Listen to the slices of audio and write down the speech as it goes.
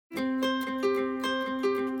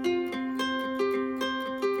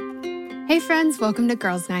Hey friends, welcome to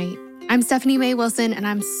Girls Night. I'm Stephanie Mae Wilson, and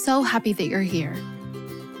I'm so happy that you're here.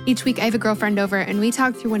 Each week I have a girlfriend over and we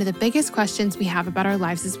talk through one of the biggest questions we have about our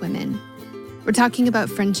lives as women. We're talking about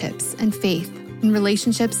friendships and faith and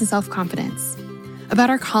relationships and self-confidence, about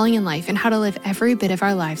our calling in life and how to live every bit of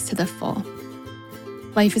our lives to the full.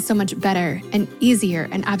 Life is so much better and easier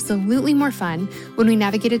and absolutely more fun when we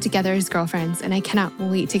navigate it together as girlfriends, and I cannot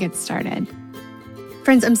wait to get started.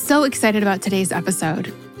 Friends, I'm so excited about today's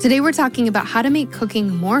episode. Today we're talking about how to make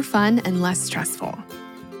cooking more fun and less stressful.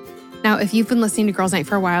 Now, if you've been listening to Girls Night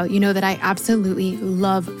for a while, you know that I absolutely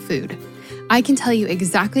love food. I can tell you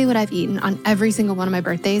exactly what I've eaten on every single one of my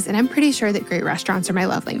birthdays, and I'm pretty sure that great restaurants are my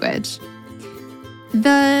love language.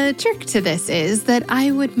 The trick to this is that I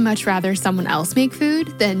would much rather someone else make food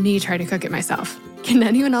than me try to cook it myself. Can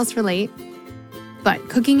anyone else relate? But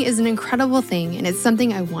cooking is an incredible thing, and it's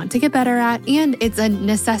something I want to get better at, and it's a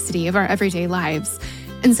necessity of our everyday lives.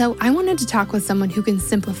 And so I wanted to talk with someone who can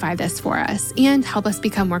simplify this for us and help us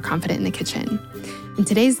become more confident in the kitchen. And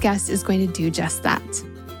today's guest is going to do just that.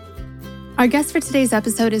 Our guest for today's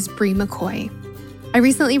episode is McKoy. I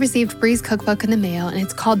recently received Bree's cookbook in the mail, and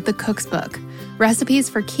it's called The Cook's Book: Recipes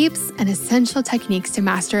for Keeps and Essential Techniques to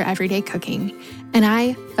Master Everyday Cooking. And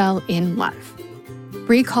I fell in love.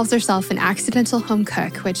 Bree calls herself an accidental home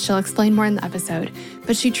cook, which she'll explain more in the episode,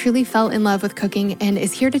 but she truly fell in love with cooking and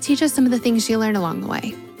is here to teach us some of the things she learned along the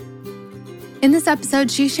way. In this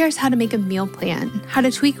episode, she shares how to make a meal plan, how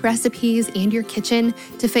to tweak recipes and your kitchen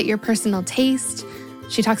to fit your personal taste.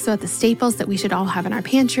 She talks about the staples that we should all have in our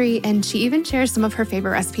pantry, and she even shares some of her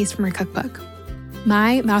favorite recipes from her cookbook.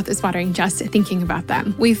 My mouth is watering just thinking about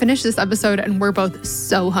them. We finished this episode and we're both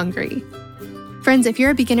so hungry. Friends, if you're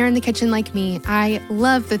a beginner in the kitchen like me, I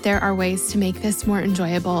love that there are ways to make this more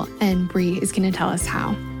enjoyable, and Bree is going to tell us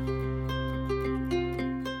how.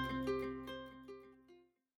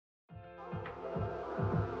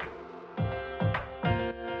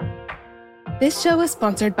 This show is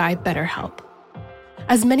sponsored by BetterHelp.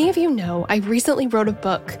 As many of you know, I recently wrote a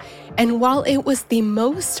book, and while it was the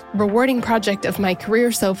most rewarding project of my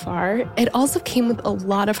career so far, it also came with a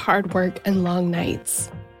lot of hard work and long nights.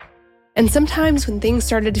 And sometimes when things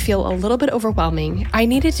started to feel a little bit overwhelming, I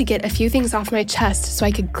needed to get a few things off my chest so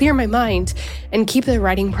I could clear my mind and keep the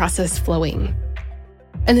writing process flowing.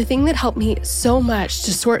 And the thing that helped me so much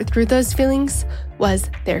to sort through those feelings was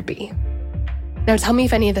therapy. Now tell me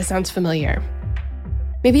if any of this sounds familiar.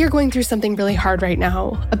 Maybe you're going through something really hard right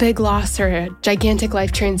now, a big loss or a gigantic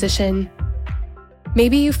life transition.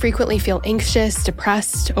 Maybe you frequently feel anxious,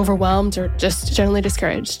 depressed, overwhelmed, or just generally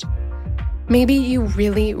discouraged. Maybe you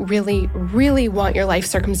really, really, really want your life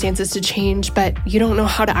circumstances to change, but you don't know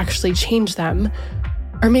how to actually change them.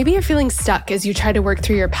 Or maybe you're feeling stuck as you try to work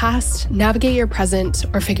through your past, navigate your present,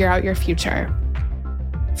 or figure out your future.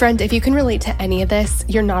 Friend, if you can relate to any of this,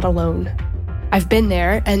 you're not alone. I've been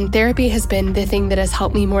there, and therapy has been the thing that has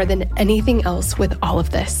helped me more than anything else with all of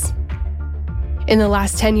this. In the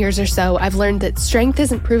last 10 years or so, I've learned that strength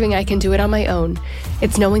isn't proving I can do it on my own.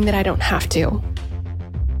 It's knowing that I don't have to.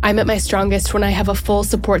 I'm at my strongest when I have a full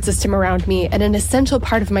support system around me, and an essential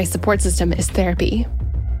part of my support system is therapy.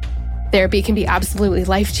 Therapy can be absolutely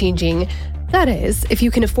life-changing. That is, if you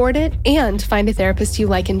can afford it and find a therapist you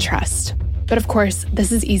like and trust. But of course,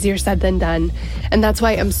 this is easier said than done, and that's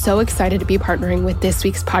why I'm so excited to be partnering with this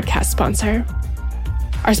week's podcast sponsor.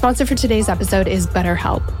 Our sponsor for today's episode is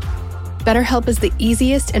BetterHelp. BetterHelp is the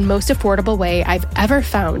easiest and most affordable way I've ever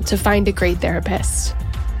found to find a great therapist.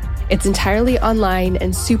 It's entirely online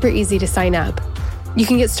and super easy to sign up. You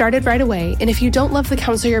can get started right away, and if you don't love the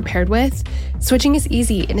counselor you're paired with, switching is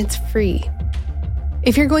easy and it's free.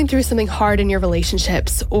 If you're going through something hard in your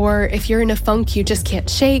relationships, or if you're in a funk you just can't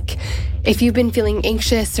shake, if you've been feeling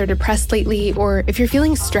anxious or depressed lately, or if you're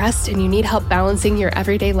feeling stressed and you need help balancing your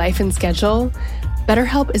everyday life and schedule,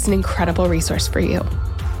 BetterHelp is an incredible resource for you.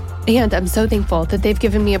 And I'm so thankful that they've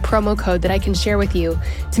given me a promo code that I can share with you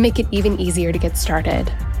to make it even easier to get started.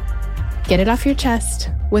 Get it off your chest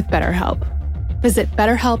with BetterHelp. Visit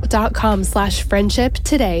betterhelp.com/friendship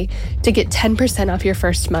today to get 10% off your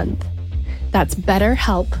first month. That's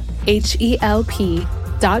BetterHelp,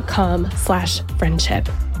 HELP.com/friendship.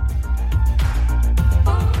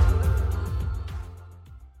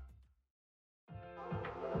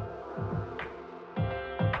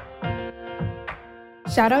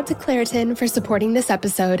 Shout out to Claritin for supporting this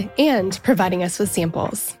episode and providing us with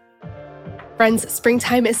samples. Friends,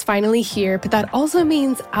 springtime is finally here, but that also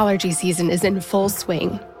means allergy season is in full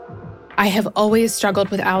swing. I have always struggled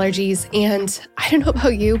with allergies, and I don't know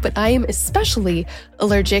about you, but I am especially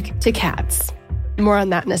allergic to cats. More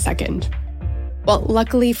on that in a second. Well,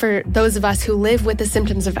 luckily for those of us who live with the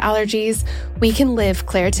symptoms of allergies, we can live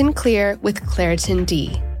Claritin Clear with Claritin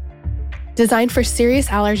D. Designed for serious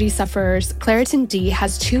allergy sufferers, Claritin D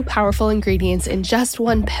has 2 powerful ingredients in just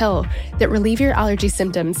one pill that relieve your allergy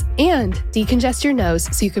symptoms and decongest your nose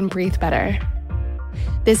so you can breathe better.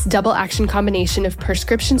 This double action combination of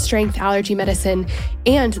prescription strength allergy medicine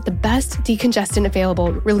and the best decongestant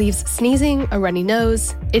available relieves sneezing, a runny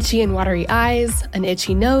nose, itchy and watery eyes, an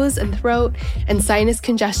itchy nose and throat, and sinus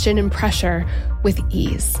congestion and pressure with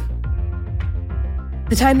ease.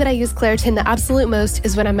 The time that I use Claritin the absolute most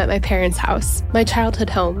is when I'm at my parents' house, my childhood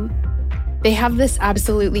home. They have this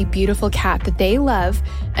absolutely beautiful cat that they love,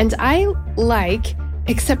 and I like,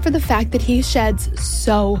 except for the fact that he sheds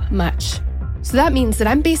so much. So that means that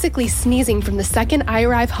I'm basically sneezing from the second I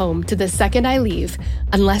arrive home to the second I leave,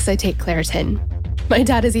 unless I take Claritin. My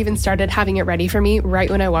dad has even started having it ready for me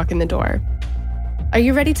right when I walk in the door. Are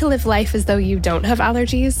you ready to live life as though you don't have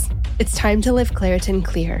allergies? It's time to live Claritin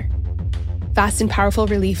Clear. Fast and powerful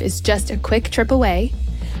relief is just a quick trip away.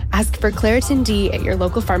 Ask for Claritin D at your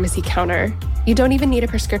local pharmacy counter. You don't even need a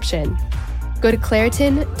prescription. Go to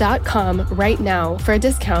Claritin.com right now for a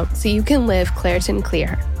discount so you can live Claritin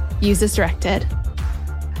Clear. Use as directed.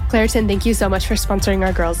 Claritin, thank you so much for sponsoring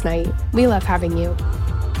our girls' night. We love having you.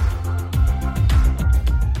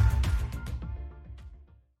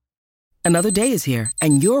 Another day is here,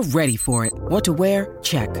 and you're ready for it. What to wear?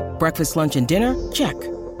 Check. Breakfast, lunch, and dinner? Check.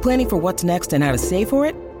 Planning for what's next and how to save for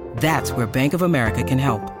it? That's where Bank of America can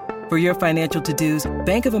help. For your financial to-dos,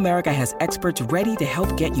 Bank of America has experts ready to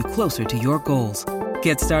help get you closer to your goals.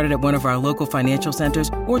 Get started at one of our local financial centers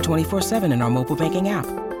or 24/7 in our mobile banking app.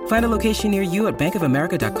 Find a location near you at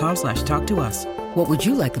bankofamerica.com/talktous. What would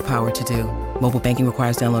you like the power to do? Mobile banking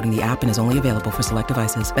requires downloading the app and is only available for select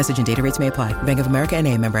devices. Message and data rates may apply. Bank of America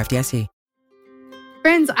NA, member FDIC.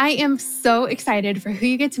 Friends, I am so excited for who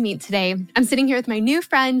you get to meet today. I'm sitting here with my new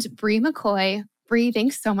friend, Brie McKoy. Brie,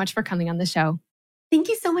 thanks so much for coming on the show. Thank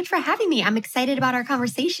you so much for having me. I'm excited about our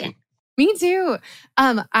conversation. Me too.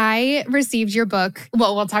 I received your book.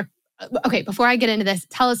 Well, we'll talk. Okay, before I get into this,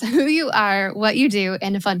 tell us who you are, what you do,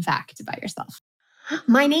 and a fun fact about yourself.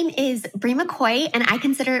 My name is Brie McKoy, and I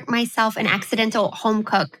consider myself an accidental home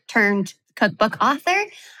cook turned cookbook author.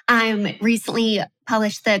 Recently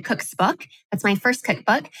published the Cook's Book. That's my first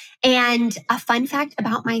cookbook. And a fun fact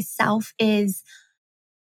about myself is,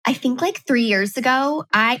 I think like 3 years ago,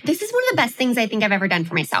 this is one of the best things I think I've ever done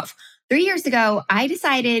for myself. 3 years ago, I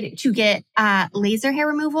decided to get laser hair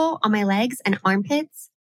removal on my legs and armpits.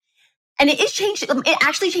 And it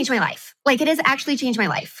actually changed my life. Like, it has actually changed my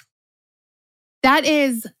life. That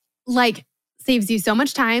is like, saves you so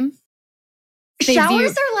much time.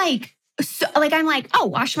 Showers are like, I'm like, oh,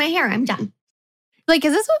 wash my hair, I'm done. Like,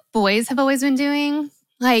 is this what boys have always been doing?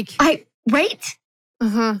 Right?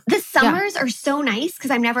 Uh-huh. The summers are so nice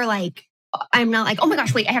because I'm not like, oh my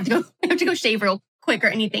gosh, wait, I have to go shave real quick or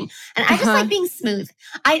anything. And I just like being smooth.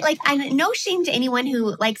 I'm no shame to anyone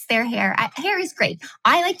who likes their hair. Hair is great.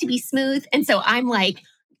 I like to be smooth. And so I'm like,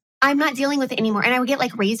 I'm not dealing with it anymore. And I would get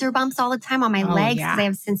like razor bumps all the time on my legs because I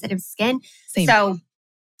have sensitive skin. Same. So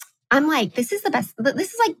I'm like, this is like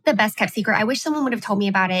the best kept secret. I wish someone would have told me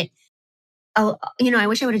about it. Oh, I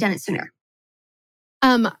wish I would have done it sooner.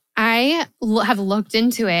 I have looked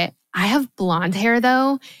into it. I have blonde hair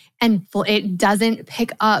though, and it doesn't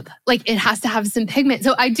pick up. Like, it has to have some pigment.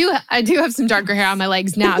 So I do have some darker hair on my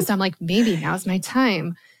legs now. So I'm like, maybe now's my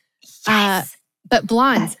time. Yes. But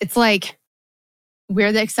blondes, it's like,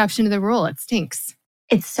 we're the exception to the rule. It stinks.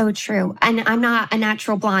 It's so true. And I'm not a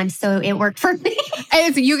natural blonde, so it worked for me.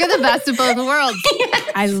 And you get the best of both worlds.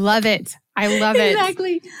 Yes. I love it.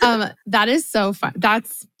 Exactly. That is so fun.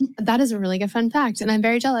 That is a really good fun fact. And I'm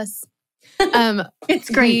very jealous. It's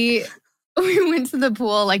great. We went to the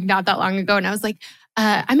pool like not that long ago. And I was like,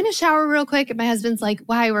 I'm going to shower real quick. And my husband's like,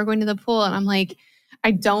 why? We're going to the pool. And I'm like,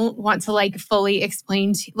 I don't want to like fully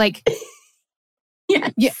explain to like,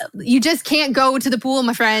 you just can't go to the pool,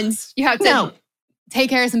 my friends. You have to take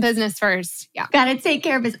care of some business first. Yeah. Gotta take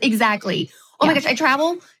care of it. Exactly. Oh my gosh,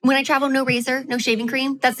 when I travel, no razor, no shaving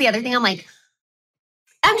cream. That's the other thing. I'm like,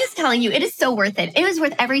 I'm just telling you, it is so worth it. It is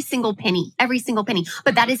worth every single penny.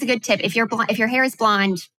 But that is a good tip. If your hair is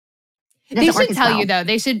blonde, they should tell you though.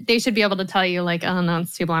 They should be able to tell you like, oh no,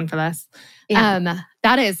 it's too blonde for this. Yeah.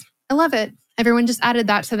 I love it. Everyone just added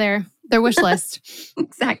that to their wish list.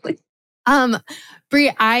 Exactly.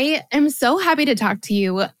 Brie, I am so happy to talk to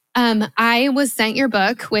you. I was sent your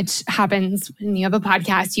book, which happens when you have a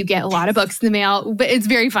podcast, you get a lot of books in the mail, but it's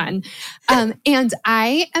very fun. And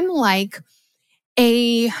I am like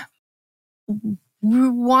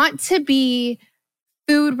want to be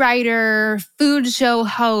food writer, food show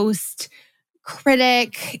host,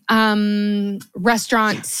 critic,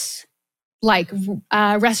 restaurateur,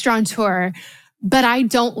 but I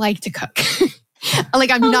don't like to cook. Like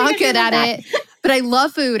I'm not good at it, but I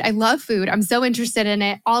love food. I love food. I'm so interested in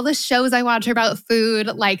it. All the shows I watch are about food,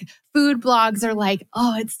 like food blogs are like,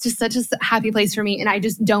 oh, it's just such a happy place for me. And I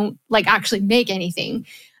just don't like actually make anything.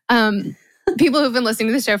 People who've been listening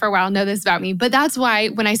to the show for a while know this about me, but that's why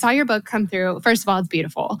when I saw your book come through, first of all, it's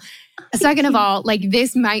beautiful. Second of all, like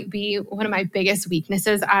this might be one of my biggest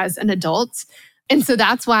weaknesses as an adult. And so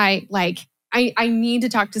that's why like I need to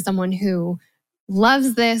talk to someone who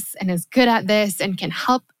loves this and is good at this and can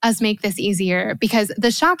help us make this easier. Because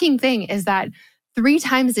the shocking thing is that 3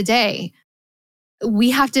 times a day,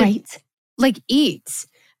 we have to like eat.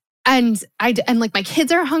 And like my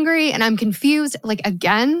kids are hungry and I'm confused. Like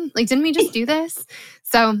again, like didn't we just do this?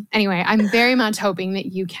 So anyway, I'm very much hoping that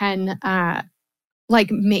you can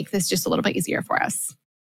like make this just a little bit easier for us.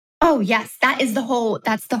 Oh yes, that's the whole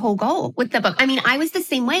goal with the book. I mean, I was the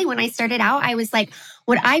same way when I started out. I was like,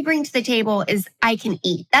 what I bring to the table is I can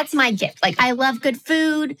eat. That's my gift. Like I love good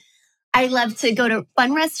food. I love to go to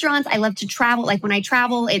fun restaurants. I love to travel. Like when I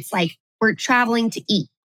travel, it's like we're traveling to eat.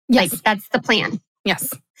 Yes. Like that's the plan.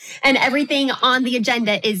 Yes. And everything on the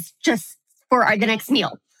agenda is just for the next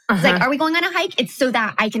meal. It's like, are we going on a hike? It's so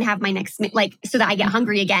that I can have my next meal, like so that I get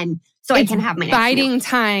hungry again. So I can have my next meal. Biding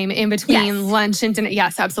time in between lunch and dinner.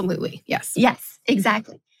 Yes, absolutely. Yes. Yes,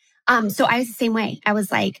 exactly. So I was the same way. I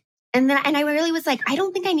was like, and I really was like, I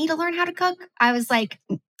don't think I need to learn how to cook. I was like,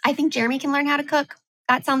 I think Jeremy can learn how to cook.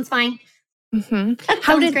 That sounds fine. Mm-hmm. That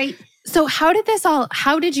sounds great. So how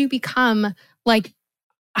did you become like,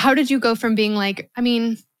 how did you go from being like, I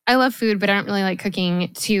mean, I love food, but I don't really like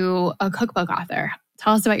cooking to a cookbook author?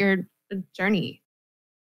 Tell us about your journey.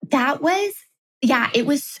 That was, it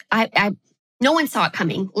was, no one saw it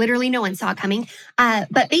coming. Literally no one saw it coming.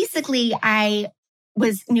 But basically I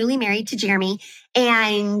was newly married to Jeremy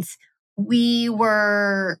and we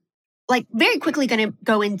were like very quickly going to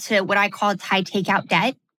go into what I called high takeout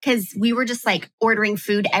debt because we were just like ordering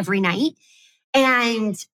food every night.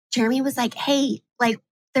 And Jeremy was like, hey, like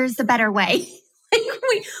there's a better way.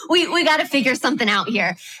 we got to figure something out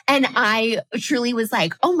here. And I truly was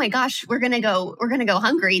like, oh my gosh, we're going to go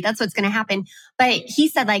hungry. That's what's going to happen. But he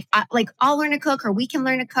said like, I'll learn to cook or we can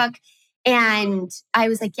learn to cook. And I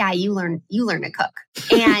was like, yeah, you learn to cook.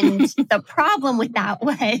 And the problem with that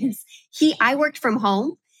was I worked from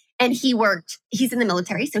home and he's in the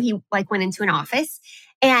military. So he like went into an office.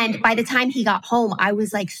 And by the time he got home, I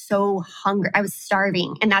was like so hungry. I was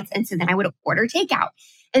starving. And so then I would order takeout.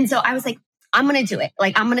 And so I was like, I'm going to do it.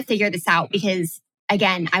 Like, I'm going to figure this out because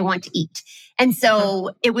again, I want to eat. And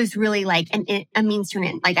so it was really like a means to an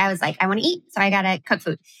end. Like I was like, I want to eat. So I got to cook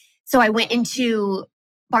food. So I went into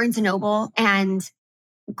Barnes & Noble and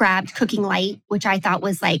grabbed Cooking Light, which I thought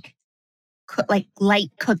was like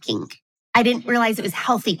light cooking. I didn't realize it was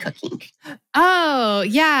healthy cooking. Oh,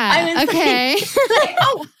 yeah. Okay.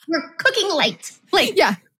 Oh, we're cooking light. Like,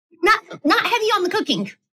 yeah. Not heavy on the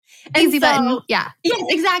cooking. And easy button. Yeah. Yes,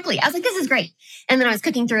 exactly. I was like, this is great. And then I was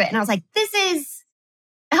cooking through it and I was like, this is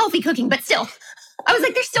healthy cooking, but still, I was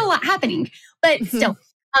like, there's still a lot happening, but still.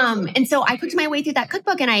 And so I cooked my way through that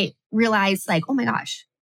cookbook and I realized like, oh my gosh,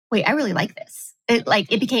 wait, I really like this.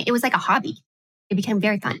 It was like a hobby. It became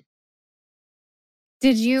very fun.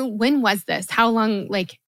 When was this? How long,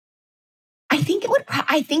 like? I think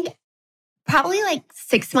probably like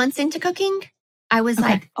 6 months into cooking, I was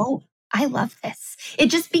like, oh, I love this.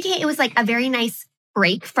 It was like a very nice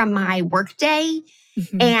break from my work day.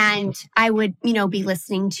 Mm-hmm. And I would, be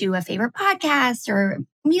listening to a favorite podcast or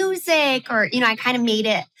music or, I kind of made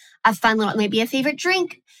it a fun little, maybe a favorite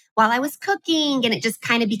drink while I was cooking. And it just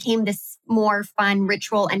kind of became this more fun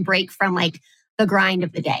ritual and break from like the grind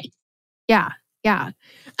of the day. Yeah. Yeah.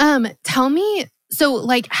 Tell me, so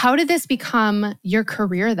like, how did this become your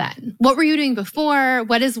career then? What were you doing before?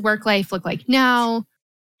 What does work life look like now?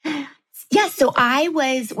 Yeah, so I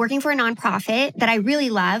was working for a nonprofit that I really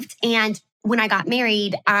loved. And when I got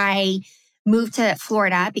married, I moved to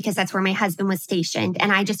Florida because that's where my husband was stationed.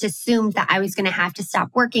 And I just assumed that I was going to have to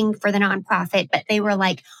stop working for the nonprofit. But they were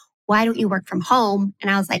like, why don't you work from home? And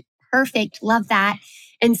I was like, perfect, love that.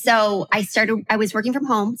 And so I was working from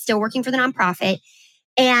home, still working for the nonprofit.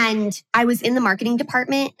 And I was in the marketing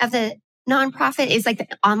department of the nonprofit. It's like the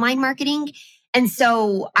online marketing. And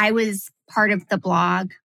so I was part of the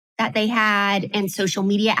blog that they had and social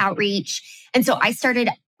media outreach. And so I started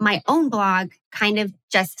my own blog kind of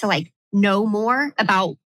just to like know more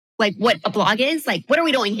about like what a blog is. Like, what are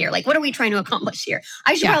we doing here? Like, what are we trying to accomplish here?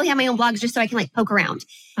 I should probably have my own blogs just so I can like poke around.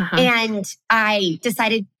 And I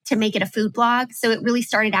decided to make it a food blog. So it really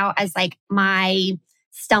started out as like my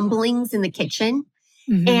stumblings in the kitchen.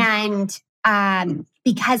 And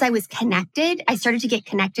because I was connected, I started to get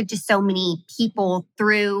connected to so many people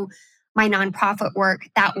through my nonprofit work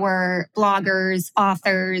that were bloggers,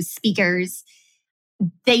 authors, speakers.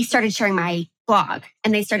 They started sharing my blog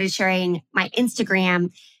and they started sharing my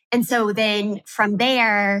Instagram. And so then from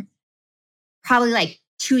there, probably like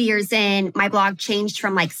 2 years in, my blog changed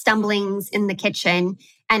from like stumblings in the kitchen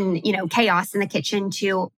and, you know, chaos in the kitchen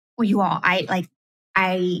to, well, you all, I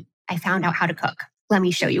found out how to cook. Let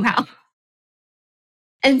me show you how.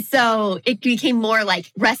 And so it became more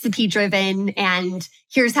like recipe driven and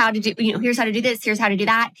here's how to do, you know, here's how to do this, here's how to do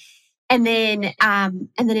that. And then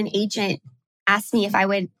an agent asked me if I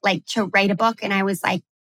would like to write a book. And I was like,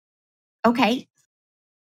 okay.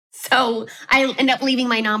 So I ended up leaving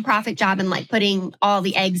my nonprofit job and like putting all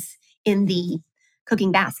the eggs in the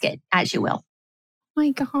cooking basket, as you will.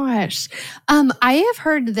 My gosh. I have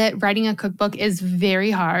heard that writing a cookbook is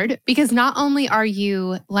very hard because not only are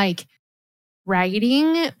you like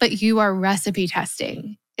writing, but you are recipe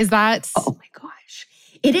testing. Is that? Oh my gosh.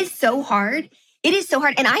 It is so hard. It is so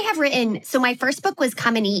hard. And I have written, so my first book was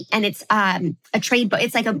Come and Eat, and it's a trade book.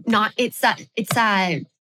 It's like it's a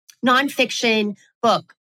nonfiction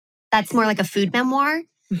book that's more like a food memoir.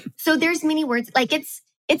 So there's many words, like it's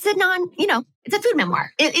a it's a food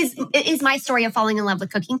memoir. It is my story of falling in love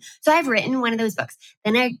with cooking. So I've written one of those books.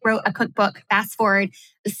 Then I wrote a cookbook, fast forward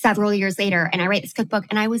several years later, and I write this cookbook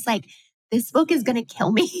and I was like, this book is going to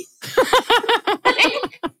kill me.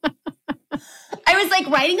 I was like,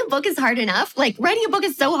 writing a book is hard enough. Like writing a book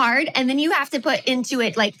is so hard. And then you have to put into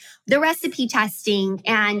it like the recipe testing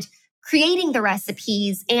and creating the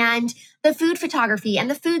recipes and the food photography and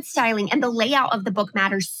the food styling and the layout of the book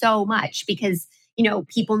matters so much because, you know,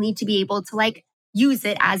 people need to be able to like use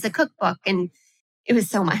it as a cookbook. And it was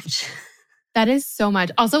so much. That is so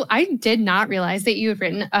much. Also, I did not realize that you had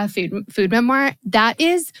written a food memoir. That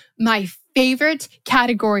is my favorite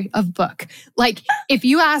category of book. Like, if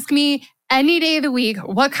you ask me any day of the week,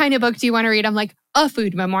 what kind of book do you want to read? I'm like, a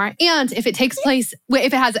food memoir. And if it takes place,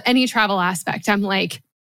 if it has any travel aspect, I'm like,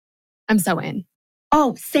 I'm so in.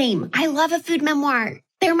 Oh, same. I love a food memoir.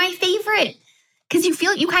 They're my favorite. Because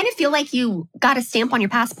you kind of feel like you got a stamp on your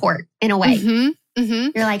passport in a way.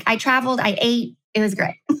 You're like, I traveled, I ate. It was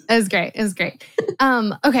great. It was great.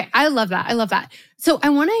 Okay. I love that. So I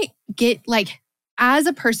want to get like, as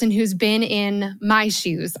a person who's been in my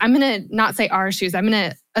shoes, I'm going to not say our shoes. I'm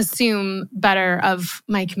going to assume better of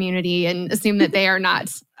my community and assume that they are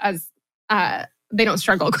not as, they don't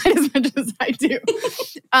struggle quite as much as I do.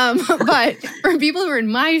 But for people who are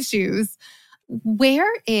in my shoes,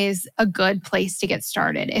 where is a good place to get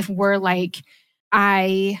started? If we're like,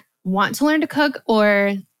 I want to learn to cook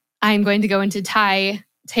or I'm going to go into Thai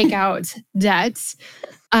takeout debt,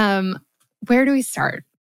 where do we start?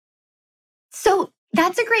 So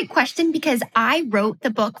that's a great question because I wrote the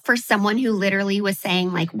book for someone who literally was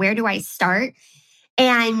saying like, where do I start?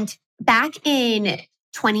 And back in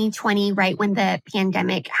 2020, right when the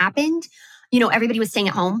pandemic happened, you know, everybody was staying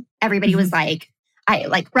at home. Everybody was like,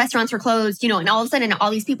 restaurants were closed, you know, and all of a sudden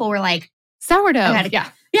all these people were like, sourdough.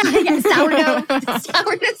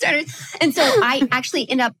 Sourdough starters. And so I actually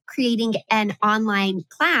ended up creating an online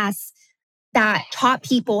class that taught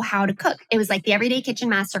people how to cook. It was like the Everyday Kitchen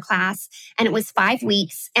Masterclass, and it was 5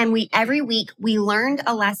 weeks. And every week we learned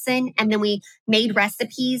a lesson, and then we made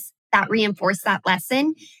recipes that reinforced that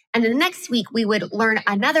lesson. And then the next week we would learn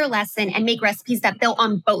another lesson and make recipes that built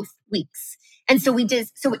on both weeks. And so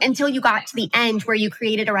so until you got to the end where you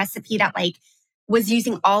created a recipe that like was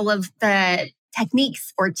using all of the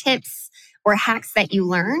techniques or tips or hacks that you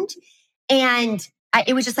learned. And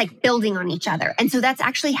it was just like building on each other. And so that's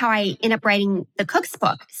actually how I ended up writing the Cook's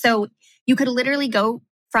Book. So you could literally go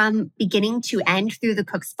from beginning to end through the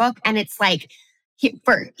Cook's Book. And it's like,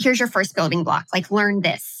 here's your first building block, like learn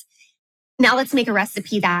this. Now let's make a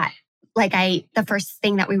recipe that the first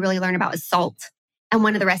thing that we really learn about is salt. And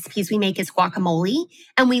one of the recipes we make is guacamole.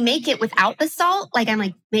 And we make it without the salt. Like I'm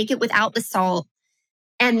like, make it without the salt.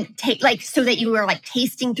 And take like, so that you are like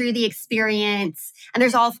tasting through the experience. And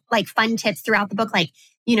there's all like fun tips throughout the book. Like,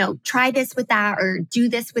 you know, try this with that, or do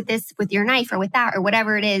this with your knife or with that, or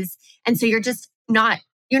whatever it is. And so you're not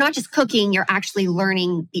just cooking, you're actually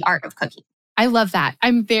learning the art of cooking. I love that.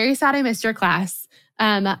 I'm very sad I missed your class.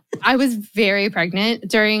 I was very pregnant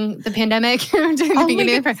during the pandemic. During the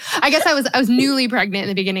beginning of I guess I was newly pregnant in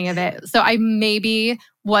the beginning of it. So I maybe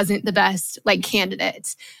wasn't the best like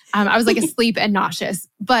candidate. I was like asleep and nauseous.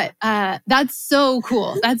 But that's so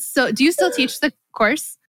cool. Do you still teach the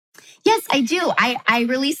course? Yes, I do. I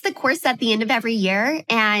release the course at the end of every year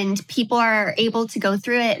and people are able to go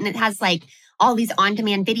through it. And it has like all these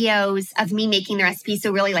on-demand videos of me making the recipe.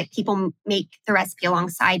 So really like people make the recipe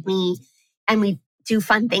alongside me and we do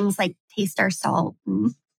fun things like taste our salt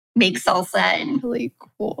and make salsa. And really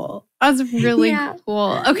cool. That's really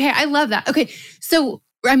cool. Okay, I love that. Okay, so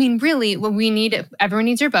I mean, really, what we need, everyone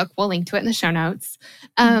needs your book. We'll link to it in the show notes.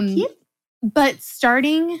 But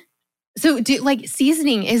starting, so like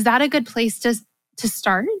seasoning, is that a good place to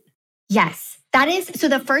start? Yes, that is. So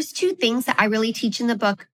the first two things that I really teach in the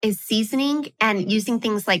book is seasoning and using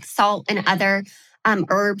things like salt and other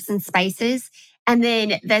herbs and spices. And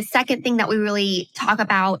then the second thing that we really talk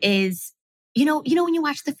about is, you know, when you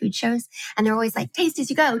watch the food shows and they're always like, taste as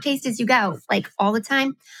you go, like all the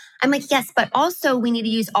time. I'm like, yes, but also we need to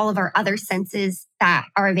use all of our other senses that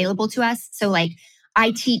are available to us. So like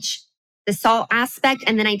I teach the salt aspect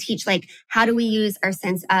and then I teach like, how do we use our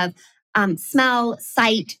sense of smell,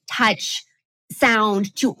 sight, touch,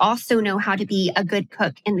 sound to also know how to be a good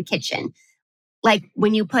cook in the kitchen. Like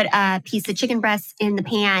when you put a piece of chicken breast in the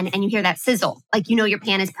pan and you hear that sizzle, like you know your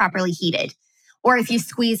pan is properly heated. Or if you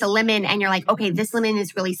squeeze a lemon and you're like, okay, this lemon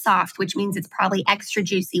is really soft, which means it's probably extra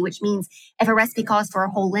juicy, which means if a recipe calls for a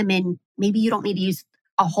whole lemon, maybe you don't need to use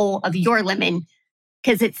a whole of your lemon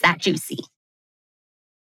because it's that juicy.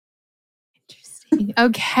 Interesting.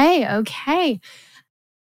 Okay.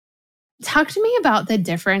 Talk to me about the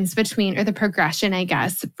difference between, or the progression, I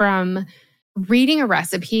guess, from reading a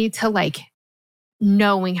recipe to like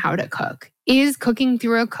knowing how to cook. Is cooking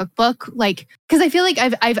through a cookbook like, because I feel like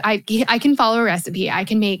I can follow a recipe. I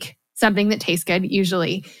can make something that tastes good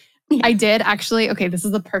usually. Yeah. I did actually. Okay, this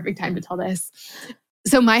is the perfect time to tell this.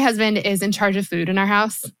 So my husband is in charge of food in our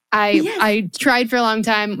house. I tried for a long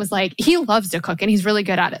time, was like, he loves to cook and he's really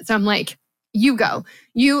good at it. So I'm like, you go.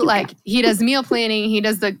 You like, he does meal planning, he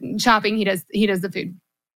does the shopping, he does the food.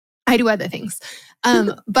 I do other things.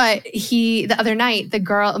 But the other night,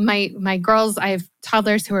 my girls, I have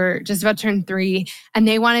toddlers who are just about to turn 3 and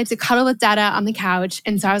they wanted to cuddle with Dada on the couch.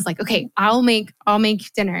 And so I was like, okay, I'll make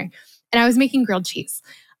dinner. And I was making grilled cheese.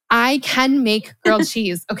 I can make grilled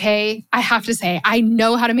cheese. Okay. I have to say, I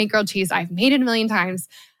know how to make grilled cheese. I've made it a million times,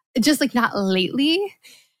 just like not lately.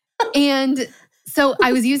 And so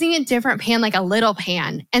I was using a different pan, like a little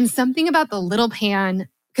pan, and something about the little pan,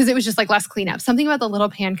 because it was just like less cleanup, something about the little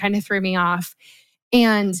pan kind of threw me off.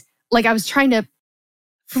 And like I was trying to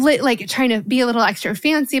be a little extra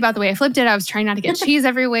fancy about the way I flipped it. I was trying not to get cheese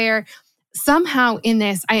everywhere. Somehow in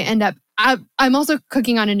this, I end up, I'm also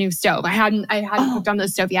cooking on a new stove. I hadn't cooked on the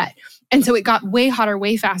stove yet. And so it got way hotter,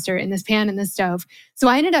 way faster in this pan and this stove. So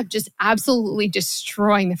I ended up just absolutely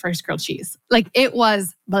destroying the first grilled cheese. Like it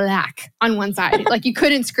was black on one side. Like you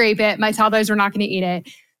couldn't scrape it. My toddlers were not going to eat it.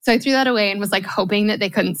 So I threw that away and was like hoping that they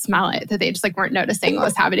couldn't smell it, that they just like weren't noticing what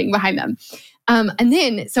was happening behind them. And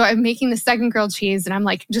then, so I'm making the second grilled cheese and I'm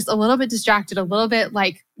like just a little bit distracted, a little bit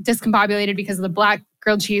like discombobulated because of the black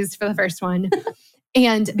grilled cheese for the first one.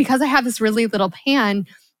 And because I have this really little pan,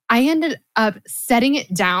 I ended up setting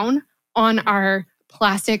it down on our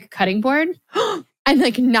plastic cutting board and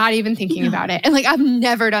like not even thinking about it. And like, I've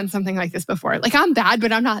never done something like this before. Like I'm bad,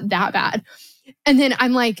 but I'm not that bad. And then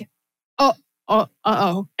I'm like,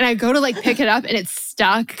 uh-oh. And I go to like pick it up and it's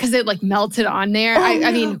stuck because it like melted on there. I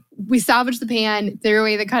mean, we salvaged the pan, threw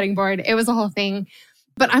away the cutting board. It was a whole thing.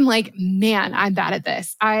 But I'm like, man, I'm bad at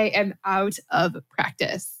this. I am out of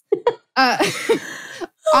practice. All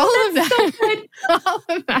of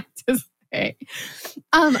that to say.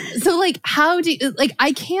 So like, how do you, like,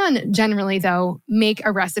 I can generally though make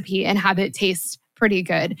a recipe and have it taste pretty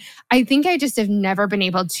good. I think I just have never been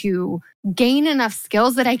able to gain enough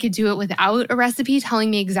skills that I could do it without a recipe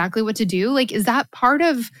telling me exactly what to do. Like, is that part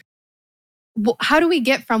of, how do we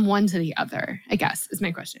get from one to the other, I guess, is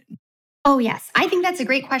my question. Oh, yes. I think that's a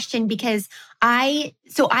great question because I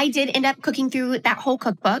did end up cooking through that whole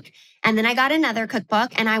cookbook. And then I got another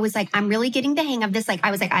cookbook and I was like, I'm really getting the hang of this. Like,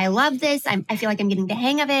 I was like, I love this. I feel like I'm getting the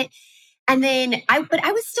hang of it. And then I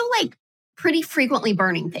was still like pretty frequently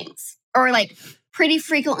burning things or like pretty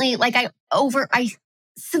frequently, like I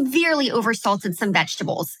severely oversalted some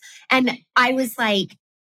vegetables. And I was like,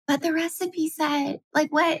 but the recipe said,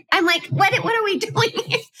 like, what? I'm like, what are we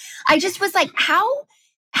doing? I just was like, how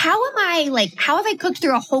have I cooked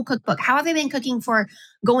through a whole cookbook? How have I been cooking for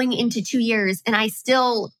going into 2 years and I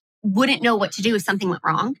still wouldn't know what to do if something went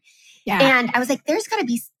wrong? Yeah. And I was like, there's got to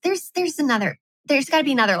be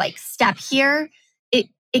another like step here.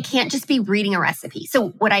 It can't just be reading a recipe.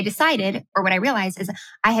 So what I decided, or what I realized, is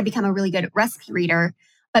I had become a really good recipe reader,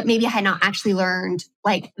 but maybe I had not actually learned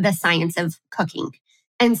like the science of cooking.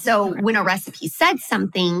 And so when a recipe said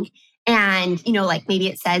something, and like maybe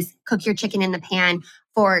it says cook your chicken in the pan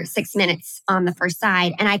for 6 minutes on the first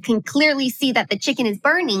side, and I can clearly see that the chicken is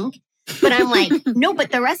burning, but I'm like, no, but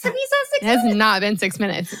the recipe says 6 minutes. It has not been 6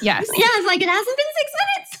 minutes. Yes. Yeah, it's like, it hasn't been 6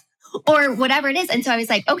 minutes or whatever it is. And so I was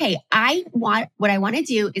like, okay, what I want to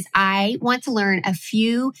do is I want to learn a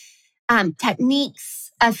few techniques,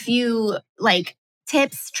 a few like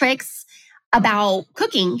tips, tricks about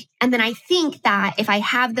cooking. And then I think that if I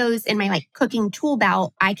have those in my like cooking tool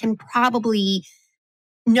belt, I can probably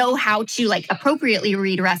know how to like appropriately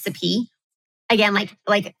read a recipe. Again,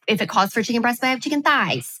 like if it calls for chicken breast, but I have chicken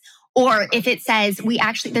thighs. Or if it says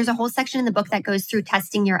there's a whole section in the book that goes through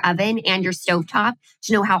testing your oven and your stovetop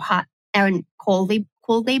to know how hot and cold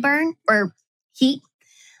they burn or heat.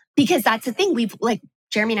 Because that's the thing.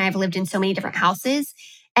 Jeremy and I have lived in so many different houses,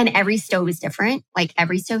 and every stove is different. Like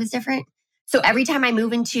every stove is different. So every time I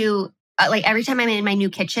move into, every time I'm in my new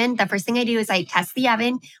kitchen, the first thing I do is I test the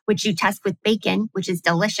oven, which you test with bacon, which is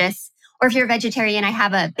delicious. Or if you're a vegetarian, I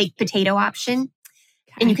have a baked potato option.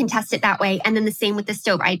 And you can test it that way. And then the same with the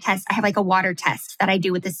stove. I have like a water test that I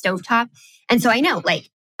do with the stovetop. And so I know, like,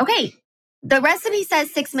 okay, the recipe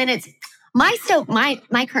says 6 minutes. My stove,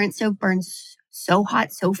 my current stove burns so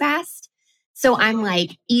hot, so fast. So I'm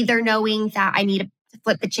like either knowing that I need to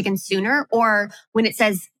flip the chicken sooner, or when it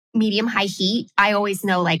says medium high heat, I always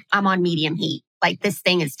know like I'm on medium heat. Like this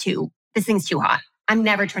thing's too hot. I'm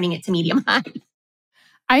never turning it to medium high.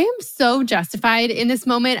 I am so justified in this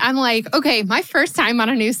moment. I'm like, okay, my first time on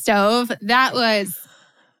a new stove, that was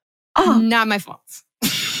not my fault.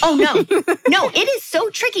 Oh, no. No, it is so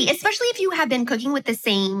tricky, especially if you have been cooking with the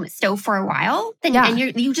same stove for a while. And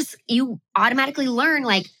you automatically learn,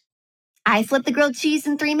 like, I flip the grilled cheese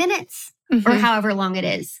in 3 minutes or however long it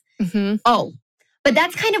is. Mm-hmm. Oh, but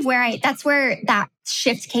that's kind of where that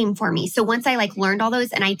shift came for me. So once I like learned all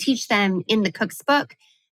those and I teach them in the cook's book,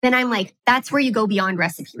 then I'm like, that's where you go beyond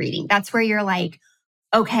recipe reading. That's where you're like,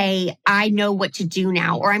 okay, I know what to do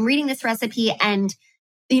now. Or I'm reading this recipe and,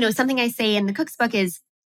 something I say in the cook's book is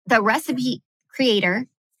the recipe creator.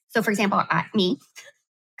 So for example, me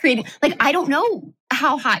creating, like, I don't know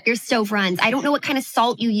how hot your stove runs. I don't know what kind of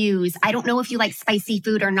salt you use. I don't know if you like spicy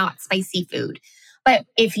food or not spicy food. But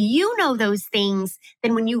if you know those things,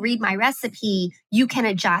 then when you read my recipe, you can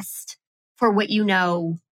adjust for what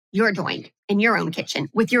you're doing in your own kitchen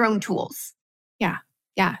with your own tools. Yeah,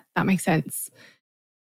 that makes sense.